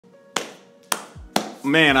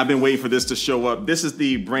Man, I've been waiting for this to show up. This is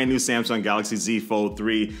the brand new Samsung Galaxy Z Fold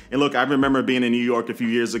 3. And look, I remember being in New York a few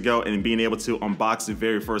years ago and being able to unbox the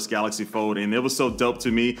very first Galaxy Fold, and it was so dope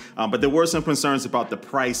to me. But there were some concerns about the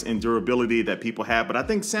price and durability that people had, but I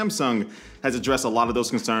think Samsung has addressed a lot of those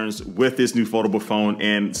concerns with this new foldable phone.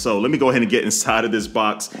 And so let me go ahead and get inside of this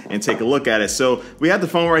box and take a look at it. So we have the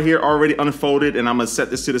phone right here already unfolded, and I'm gonna set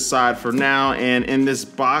this to the side for now. And in this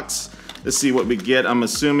box, let's see what we get. I'm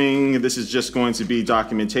assuming this is just going to be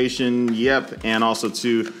documentation, yep, and also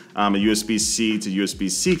to a USB-C to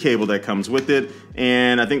USB-C cable that comes with it.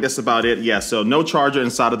 And I think that's about it. Yeah, so no charger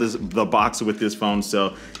inside of the box with this phone,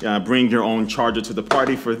 so bring your own charger to the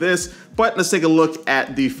party for this. But let's take a look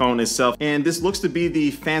at the phone itself. And this looks to be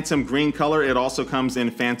the Phantom green color. It also comes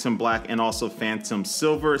in Phantom black and also Phantom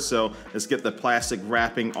silver. So let's get the plastic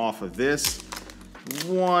wrapping off of this.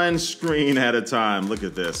 One screen at a time, look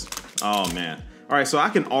at this. Oh man. All right, so I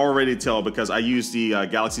can already tell, because I use the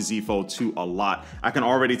Galaxy Z Fold 2 a lot, I can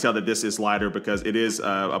already tell that this is lighter because it is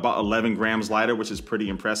about 11 grams lighter, which is pretty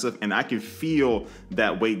impressive. And I can feel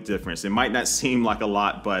that weight difference. It might not seem like a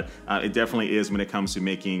lot, but it definitely is when it comes to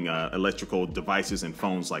making electrical devices and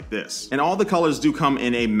phones like this. And all the colors do come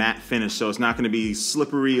in a matte finish, so it's not gonna be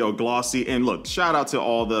slippery or glossy. And look, shout out to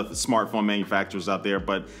all the smartphone manufacturers out there,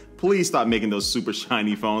 but please stop making those super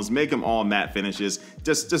shiny phones. Make them all matte finishes.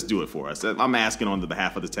 Just do it for us. I'm asking on the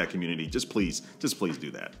behalf of the tech community. Just please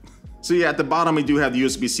do that. So yeah, at the bottom we do have the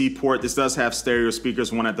USB-C port. This does have stereo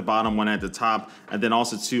speakers, one at the bottom, one at the top. And then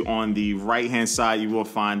also too, on the right-hand side, you will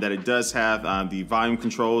find that it does have the volume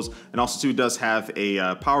controls, and also too, it does have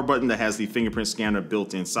a power button that has the fingerprint scanner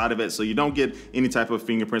built inside of it. So you don't get any type of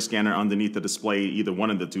fingerprint scanner underneath the display, either one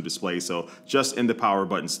of the two displays. So just in the power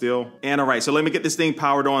button still. And all right, so let me get this thing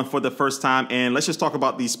powered on for the first time, and let's just talk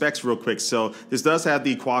about these specs real quick. So this does have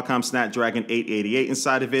the Qualcomm Snapdragon 888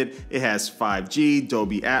 inside of it. It has 5G,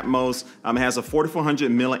 Dolby Atmos. It has a 4400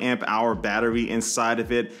 milliamp hour battery inside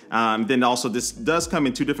of it. Then also this does come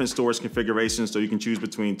in two different storage configurations, so you can choose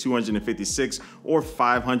between 256 or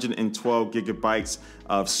 512 gigabytes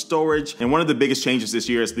of storage. And one of the biggest changes this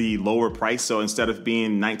year is the lower price. So instead of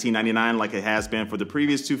being $19.99 like it has been for the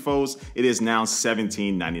previous two phones, it is now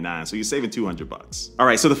 $17.99. So you're saving 200 bucks. All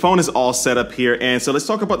right, so the phone is all set up here. And so let's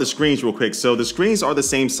talk about the screens real quick. So the screens are the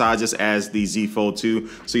same sizes as the Z Fold 2.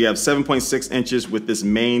 So you have 7.6 inches with this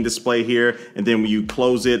main display here. And then when you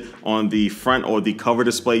close it on the front or the cover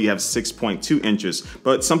display, you have 6.2 inches.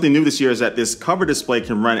 But something new this year is that this cover display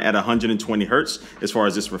can run at 120 hertz as far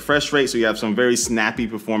as this refresh rate. So you have some very snappy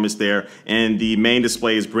performance there, and the main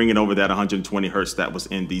display is bringing over that 120 hertz that was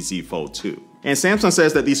in the Z Fold 2. And Samsung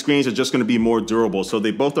says that these screens are just going to be more durable. So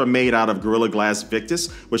they both are made out of Gorilla Glass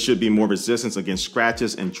Victus, which should be more resistance against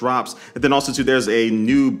scratches and drops. And then also too, there's a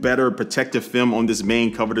new, better protective film on this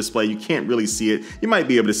main cover display. You can't really see it. You might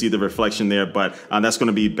be able to see the reflection there, but that's going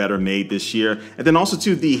to be better made this year. And then also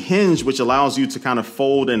too, the hinge, which allows you to kind of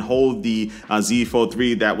fold and hold the Z Fold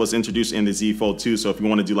 3 that was introduced in the Z Fold 2. So if you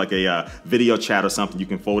want to do like a video chat or something, you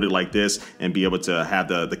can fold it like this and be able to have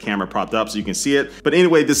the camera propped up so you can see it. But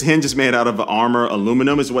anyway, this hinge is made out of Armor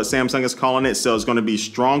aluminum is what Samsung is calling it. So it's going to be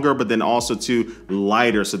stronger, but then also too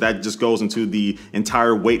lighter. So that just goes into the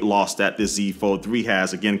entire weight loss that the Z Fold 3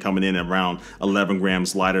 has, again coming in around 11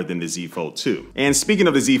 grams lighter than the Z Fold 2. And speaking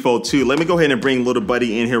of the Z Fold 2, let me go ahead and bring little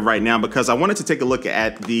buddy in here right now, because I wanted to take a look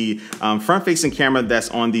at the front-facing camera that's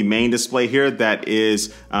on the main display here. That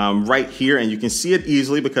is right here, and you can see it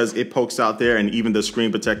easily because it pokes out there, and even the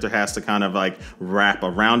screen protector has to kind of like wrap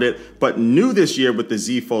around it. But new this year with the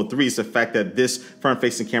Z Fold 3 is the fact that this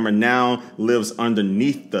front-facing camera now lives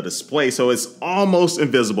underneath the display. So it's almost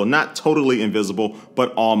invisible, not totally invisible,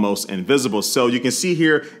 but almost invisible. So you can see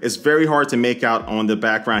here, it's very hard to make out on the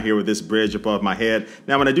background here with this bridge above my head.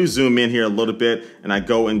 Now, when I do zoom in here a little bit and I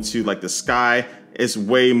go into like the sky, it's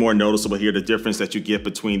way more noticeable here, the difference that you get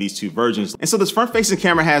between these two versions. And so this front-facing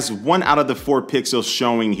camera has 1 out of the 4 pixels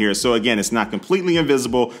showing here. So again, it's not completely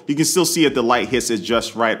invisible. You can still see if the light hits it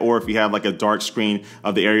just right, or if you have like a dark screen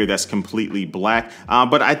of the area that's completely black.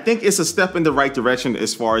 But I think it's a step in the right direction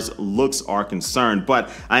as far as looks are concerned.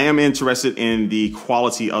 But I am interested in the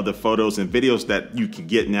quality of the photos and videos that you can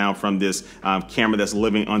get now from this camera that's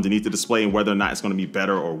living underneath the display, and whether or not it's going to be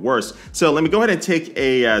better or worse. So let me go ahead and take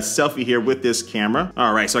a selfie here with this camera.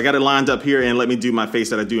 All right, so I got it lined up here, and let me do my face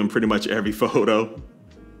that I do in pretty much every photo.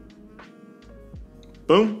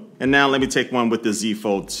 Boom. And now let me take one with the Z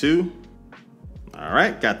Fold 2. All All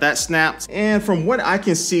right, got that snapped. And from what I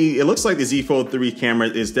can see, it looks like the Z Fold 3 camera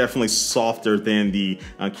is definitely softer than the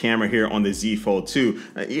camera here on the Z Fold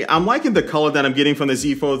 2. I'm liking the color that I'm getting from the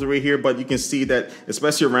Z Fold 3 here, but you can see that,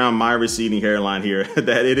 especially around my receding hairline here,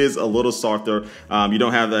 that it is a little softer. You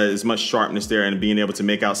don't have as much sharpness there and being able to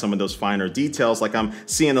make out some of those finer details like I'm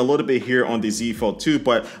seeing a little bit here on the Z Fold 2.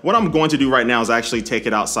 But what I'm going to do right now is actually take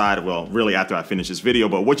it outside, well, really after I finish this video,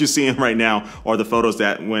 but what you're seeing right now are the photos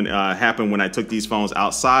that happened when I took these phones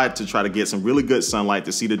outside to try to get some really good sunlight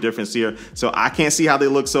to see the difference here. So I can't see how they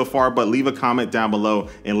look so far, but leave a comment down below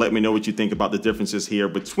and let me know what you think about the differences here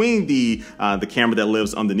between the camera that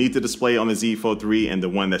lives underneath the display on the Z Fold 3 and the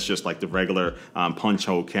one that's just like the regular punch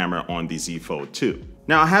hole camera on the Z Fold 2.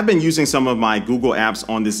 Now, I have been using some of my Google apps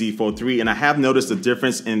on the Z Fold 3, and I have noticed a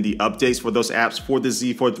difference in the updates for those apps for the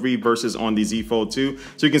Z Fold 3 versus on the Z Fold 2.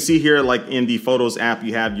 So you can see here, like in the Photos app,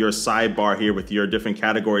 you have your sidebar here with your different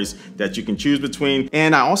categories that you can choose between.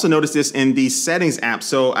 And I also noticed this in the Settings app.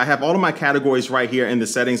 So I have all of my categories right here in the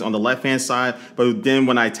settings on the left-hand side, but then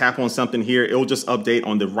when I tap on something here, it will just update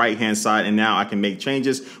on the right-hand side, and now I can make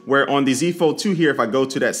changes. Where on the Z Fold 2 here, if I go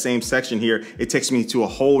to that same section here, it takes me to a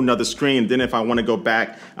whole nother screen. Then if I want to go back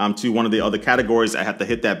to one of the other categories, I have to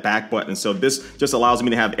hit that back button. So this just allows me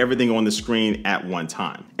to have everything on the screen at one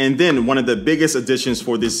time. And then one of the biggest additions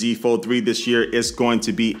for this Z Fold 3 this year is going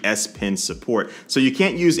to be S Pen support. So you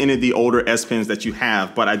can't use any of the older S Pens that you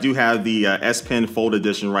have, but I do have the S Pen Fold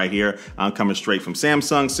Edition right here coming straight from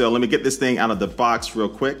Samsung. So let me get this thing out of the box real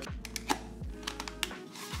quick.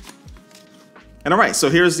 And all right, so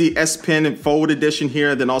here's the S Pen Fold Edition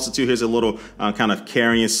here. Then also too, here's a little kind of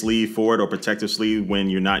carrying sleeve for it, or protective sleeve when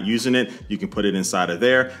you're not using it. You can put it inside of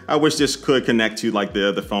there. I wish this could connect to like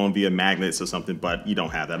the phone via magnets or something, but you don't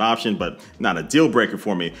have that option, but not a deal breaker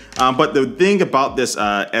for me. But the thing about this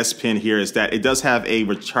S Pen here is that it does have a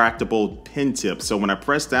retractable pen tip. So when I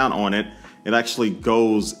press down on it, it actually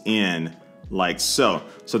goes in like so.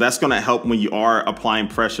 So that's gonna help when you are applying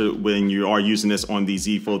pressure when you are using this on the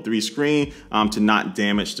Z Fold 3 screen to not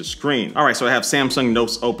damage the screen. All right, so I have Samsung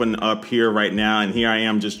Notes open up here right now, and here I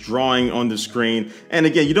am just drawing on the screen. And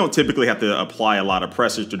again, you don't typically have to apply a lot of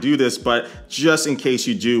pressure to do this, but just in case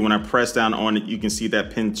you do, when I press down on it, you can see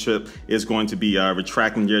that pen tip is going to be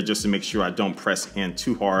retracting there just to make sure I don't press in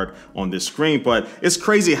too hard on this screen. But it's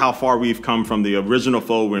crazy how far we've come from the original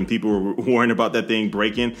Fold when people were worrying about that thing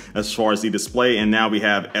breaking as far as the display, and now we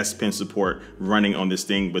have S Pen support running on this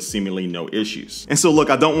thing with seemingly no issues. And so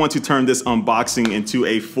look, I don't want to turn this unboxing into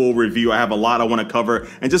a full review. I have a lot I want to cover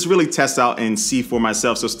and just really test out and see for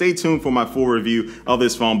myself. So stay tuned for my full review of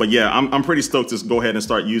this phone. But yeah, I'm pretty stoked to go ahead and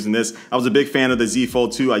start using this. I was a big fan of the Z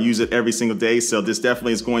Fold 2. I use it every single day. So this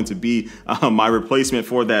definitely is going to be my replacement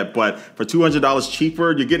for that. But for $200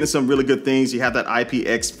 cheaper, you're getting some really good things. You have that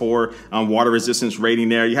IPX4 water resistance rating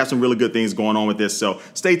there. You have some really good things going on with this. So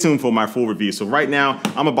stay tuned for my full review. So right now,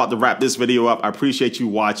 I'm about to wrap this video up. I appreciate you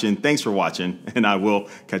watching. Thanks for watching, and I will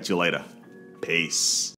catch you later. Peace.